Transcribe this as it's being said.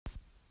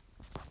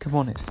Good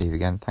morning, Steve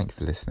again. Thank you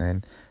for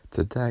listening.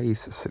 Today's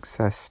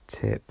success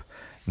tip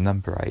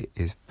number 8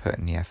 is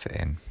putting the effort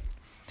in.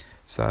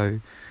 So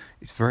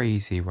it's very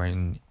easy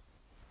when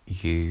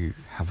you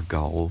have a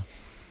goal,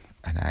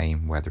 an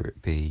aim, whether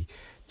it be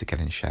to get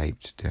in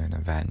shape, to do an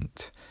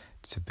event,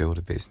 to build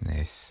a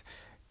business,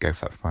 go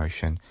for that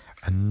promotion,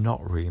 and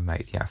not really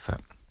make the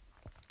effort.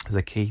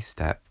 The key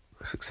step,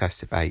 success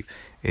tip 8,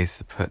 is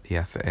to put the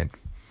effort in.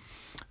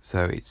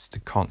 So it's to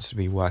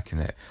constantly working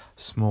it.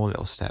 Small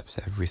little steps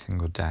every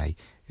single day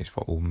is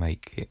what will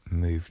make it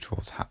move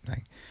towards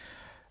happening.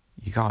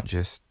 You can't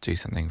just do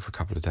something for a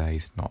couple of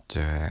days, not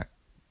do it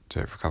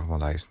for a couple more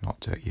days, not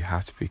do it. You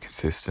have to be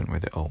consistent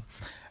with it all.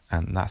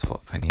 And that's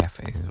what putting the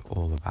effort in is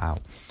all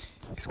about.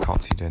 It's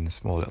constantly doing the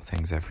small little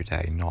things every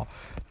day, not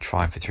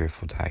trying for 3 or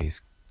 4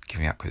 days,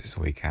 giving up because it's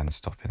a weekend,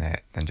 stopping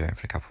it, then doing it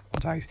for a couple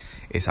more days.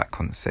 It's that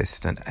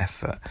consistent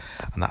effort,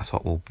 and that's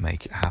what will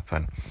make it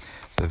happen.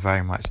 So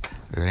very much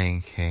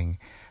linking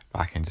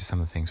back into some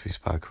of the things we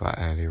spoke about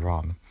earlier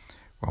on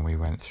when we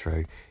went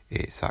through,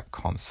 it's that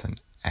constant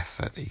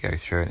effort that you go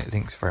through, and it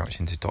links very much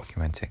into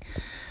documenting.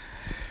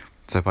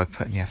 So by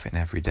putting the effort in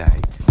every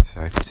day,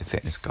 so if it's a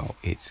fitness goal,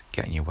 it's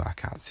getting your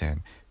workouts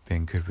in,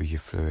 being good with your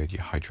fluid,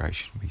 your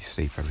hydration, with your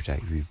sleep every day.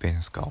 With your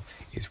business goal,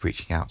 it's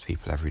reaching out to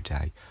people every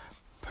day,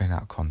 putting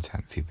out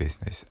content for your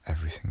business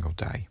every single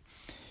day.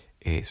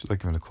 It's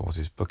looking at the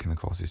courses, booking the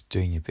courses,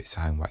 doing your bits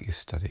of homework, your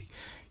study,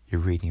 you're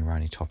reading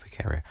around your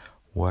topic area,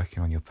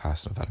 working on your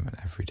personal development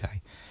every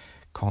day.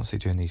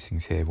 Constantly doing these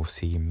things here will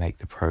see you make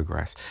the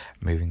progress,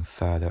 moving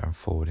further and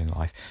forward in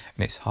life.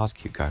 And it's hard to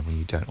keep going when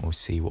you don't always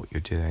see what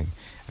you're doing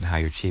and how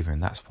you're achieving.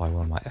 And that's why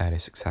one of my early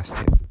success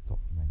tips is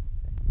documenting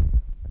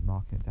things and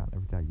marking it down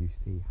every day. You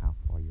see how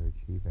far you're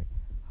achieving,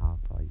 how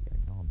far you're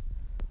getting on.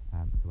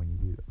 So when you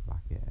do look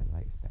back at a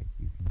later stage,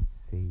 you can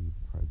see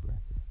the progress,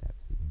 the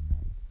steps that you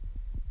made,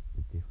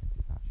 the difference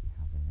it's actually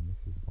having. And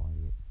this is why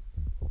it's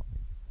important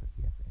that you put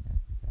the effort in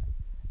every day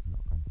and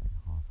not go and take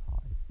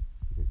half-hearted,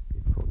 because it's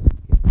important to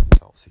get the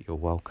results that you're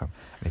welcome.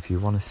 And if you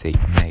want to see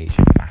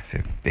major,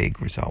 massive,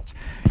 big results,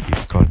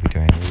 you've got to be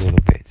doing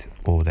little bits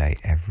all day,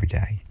 every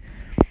day.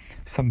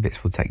 Some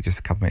bits will take just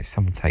a couple of minutes,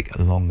 some will take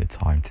a longer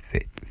time to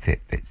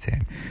fit bits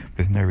in.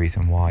 There's no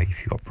reason why,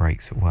 if you've got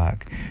breaks at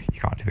work, you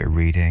can't do a bit of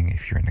reading.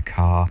 If you're in the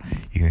car,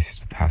 you can listen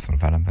to the personal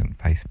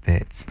development based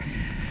bits.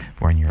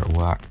 When you're at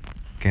work,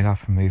 get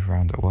up and move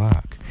around at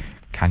work.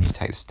 Can you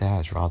take the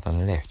stairs rather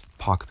than a lift?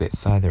 Park a bit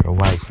further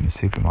away from the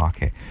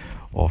supermarket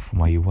or from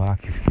where you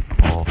work,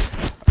 or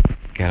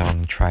get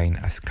on the train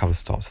a couple of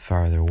stops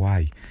further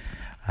away,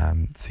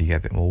 so you get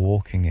a bit more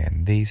walking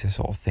in. These are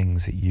sort of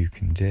things that you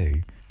can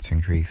do to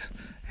increase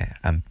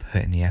and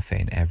put in the effort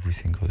in every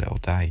single little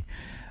day,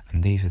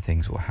 and these are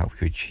things that will help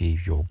you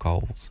achieve your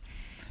goals.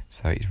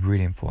 So it's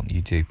really important that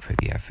you do put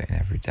the effort in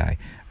every day,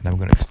 and I'm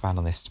going to expand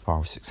on this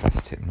tomorrow.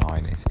 Success tip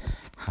 9 is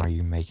how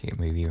you make it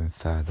move even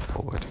further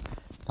forward.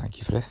 Thank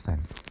you for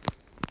listening.